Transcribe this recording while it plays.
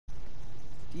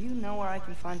Do you know where I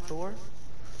can find Thor?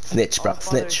 Snitch, bro. Our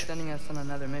father is Snitch. sending us on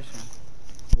another mission.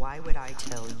 Why would I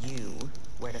tell you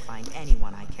where to find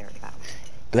anyone I cared about?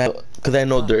 Cause I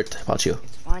know dirt about you.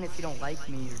 It's fine if you don't like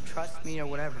me or trust me or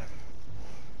whatever.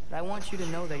 But I want you to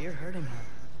know that you're hurting her.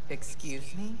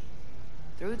 Excuse me?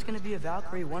 Thrude's gonna be a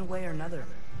Valkyrie one way or another.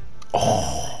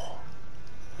 Oh.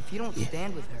 If you don't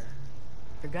stand with her,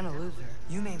 you're gonna lose her.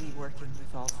 You may be working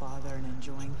with Allfather and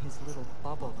enjoying his little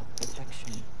bubble of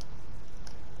protection.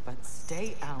 But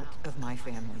stay out of my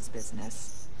family's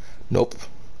business. Nope.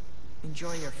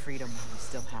 Enjoy your freedom while you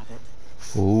still have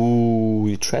it. Ooh,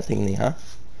 you threatening me, huh?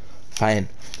 Fine.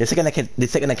 The second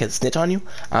I can snitch on you,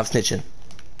 I'm snitching.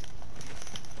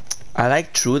 I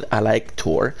like Truth, I like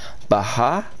Thor, but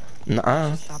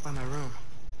nuh-uh. Stop by my room.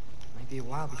 Might be a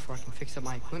while before I can fix up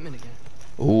my equipment again.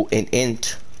 Ooh, an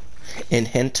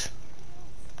hint.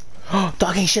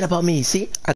 Talking shit about me, see?